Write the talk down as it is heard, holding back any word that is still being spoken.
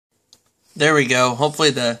There we go. Hopefully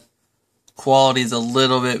the quality is a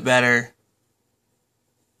little bit better.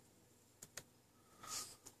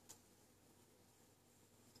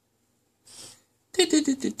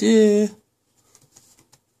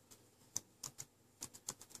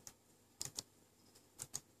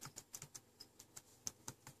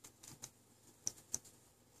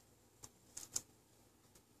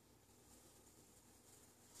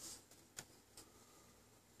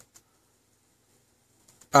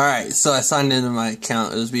 Alright, so I signed into my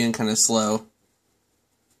account. It was being kind of slow.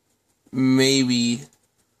 Maybe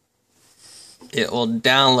it will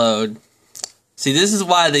download. See, this is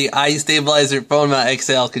why the iStabilizer Phone Mount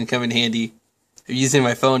XL can come in handy. I'm using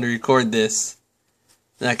my phone to record this.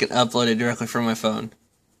 Then I can upload it directly from my phone.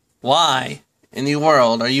 Why in the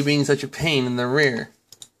world are you being such a pain in the rear?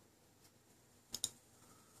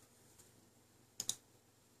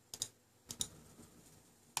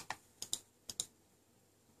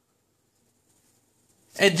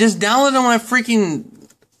 It just downloaded on my freaking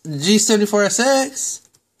G74SX.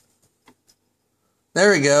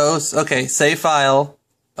 There we go. Okay, save file.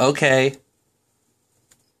 Okay.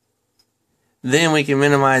 Then we can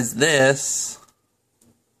minimize this.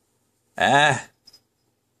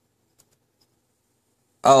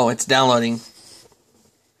 Oh, it's downloading.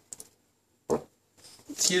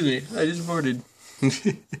 Excuse me, I just boarded.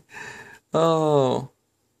 Oh.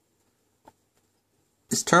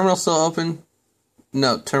 Is terminal still open?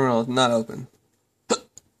 No, terminal is not open.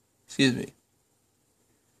 Excuse me.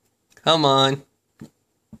 Come on.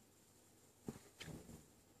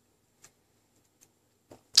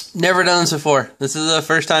 Never done this before. This is a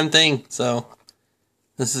first time thing, so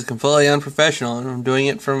this is completely unprofessional, and I'm doing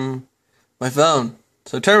it from my phone.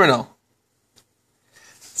 So terminal.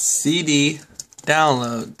 CD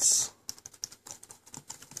downloads.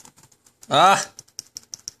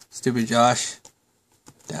 Stupid Josh.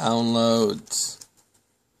 Downloads.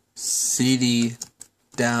 CD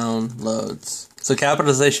downloads. So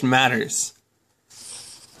capitalization matters.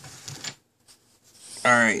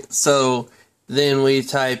 Alright, so then we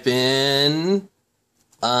type in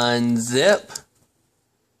unzip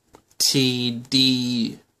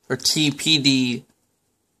TD or TPD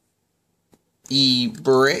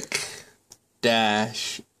ebrick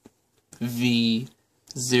dash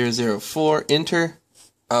V004, enter.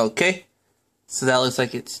 Okay, so that looks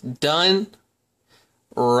like it's done.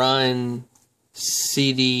 Run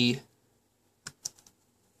CD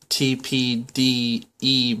TPD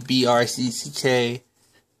ebrick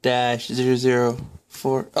dash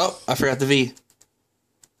 004. Oh, I forgot the V.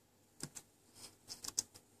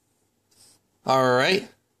 Alright.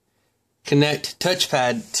 Connect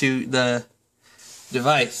TouchPad to the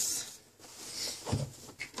device.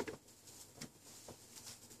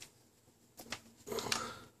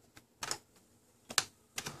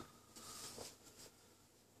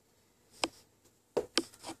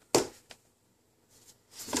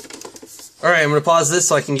 Alright, I'm going to pause this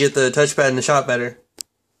so I can get the touchpad in the shot better.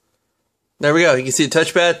 There we go. You can see the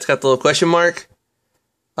touchpad. It's got the little question mark.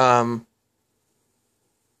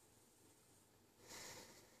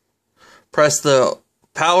 Press the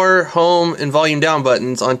power, home, and volume down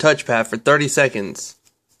buttons on touchpad for 30 seconds.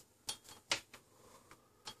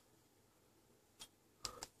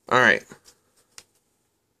 Alright.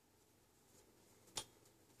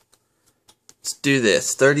 Let's do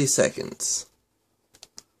this. 30 seconds.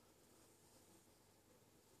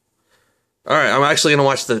 Alright, I'm actually going to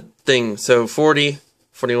watch the thing. So 40,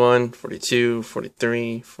 41, 42,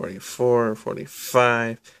 43, 44,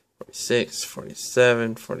 45, 46,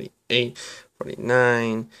 47, 48,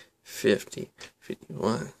 49, 50,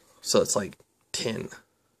 51. So it's like 10.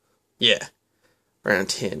 Yeah, around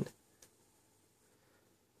 10.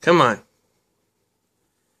 Come on.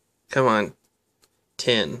 Come on.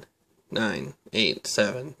 10, 9, 8,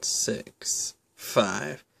 7, 6,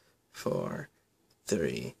 5, 4,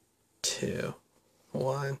 3, 2,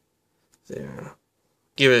 1, 0.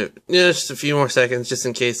 Give it just a few more seconds just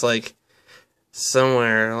in case, like,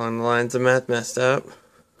 somewhere along the lines of math messed up.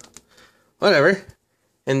 Whatever.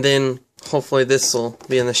 And then hopefully this will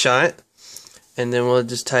be in the shot. And then we'll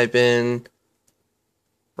just type in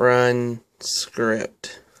run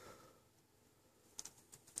script.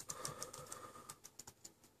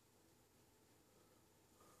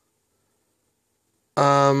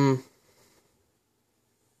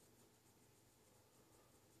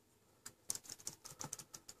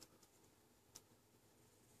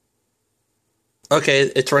 Okay,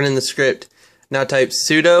 it's running the script. Now type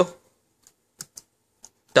sudo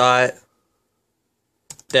dot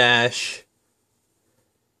dash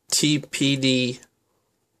tpd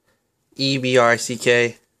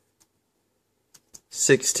ebrick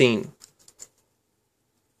 16.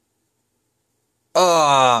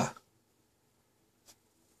 Ah.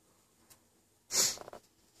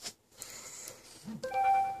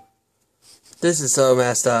 This is so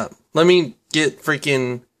messed up. Let me get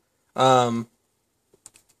freaking,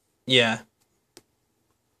 yeah.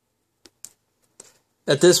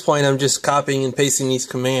 At this point, I'm just copying and pasting these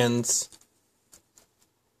commands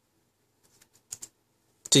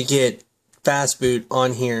to get fastboot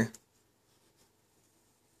on here.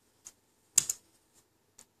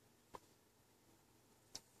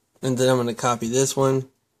 And then I'm going to copy this one.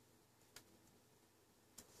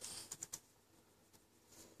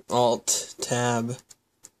 Alt, tab,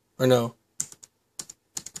 or no.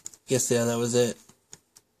 Guess, yeah, that was it.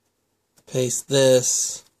 Paste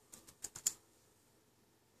this.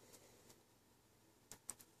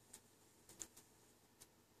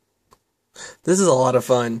 This is a lot of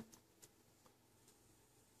fun.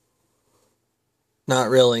 Not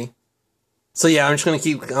really. So yeah, I'm just going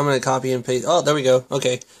to I'm going to copy and paste. Oh, there we go.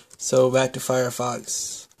 Okay. So back to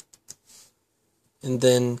Firefox. And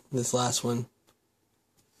then this last one.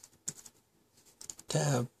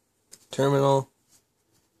 Tab. Terminal.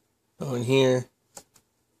 Go in here.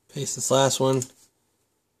 Paste this last one.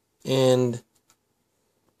 And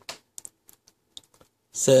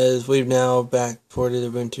says we've now backported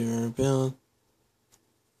Ubuntu or build.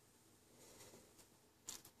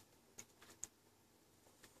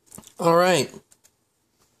 Alright.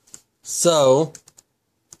 So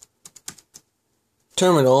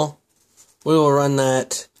terminal, we will run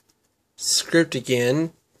that script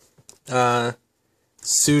again.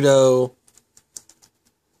 Sudo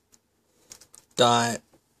dot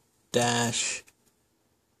dash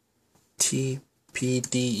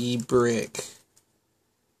tpde brick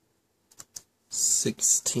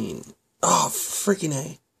 16. Oh, freaking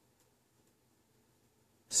A.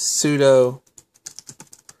 Sudo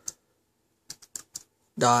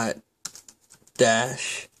dot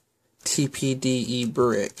dash tpde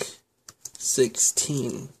brick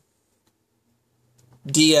 16.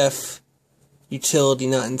 df utility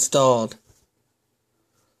not installed.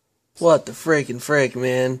 What the freaking frick,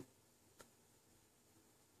 man?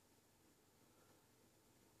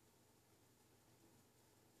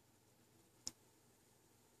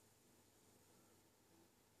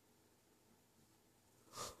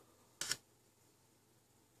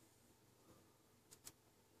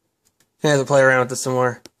 I have to play around with this some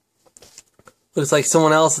more. Looks like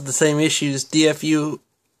someone else had the same issues. DFU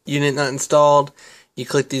unit not installed. You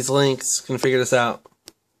click these links, can figure this out.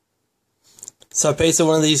 So I pasted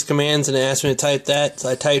one of these commands and it asked me to type that, so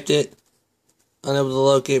I typed it. Unable to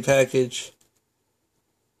locate package.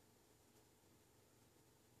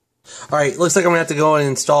 Alright, looks like I'm going to have to go and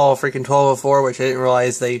install freaking 1204, which I didn't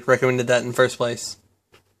realize they recommended that in the first place.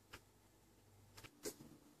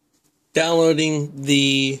 Downloading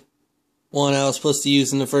the one I was supposed to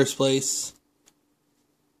use in the first place.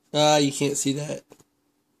 You can't see that.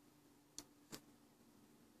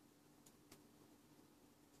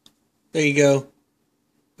 There you go.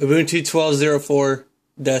 Ubuntu 12.04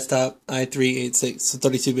 desktop i386, the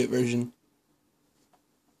 32-bit version.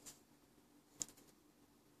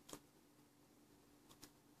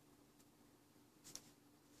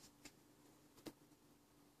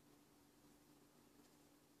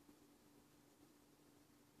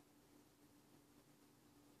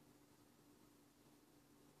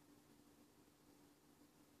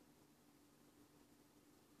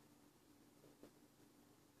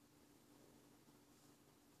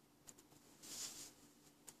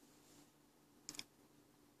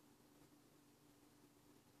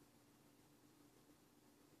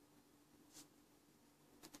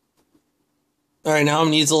 Alright, now I'm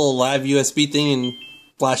going to use a little live USB thing and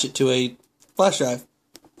flash it to a flash drive.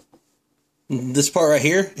 This part right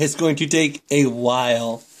here is going to take a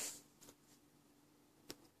while.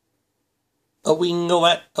 A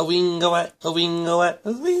wingo-at, a wingo-at, a wingo-at,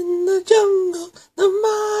 in the jungle, the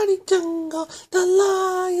mighty jungle, the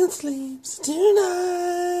lion sleeps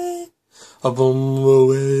tonight. A boom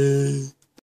away.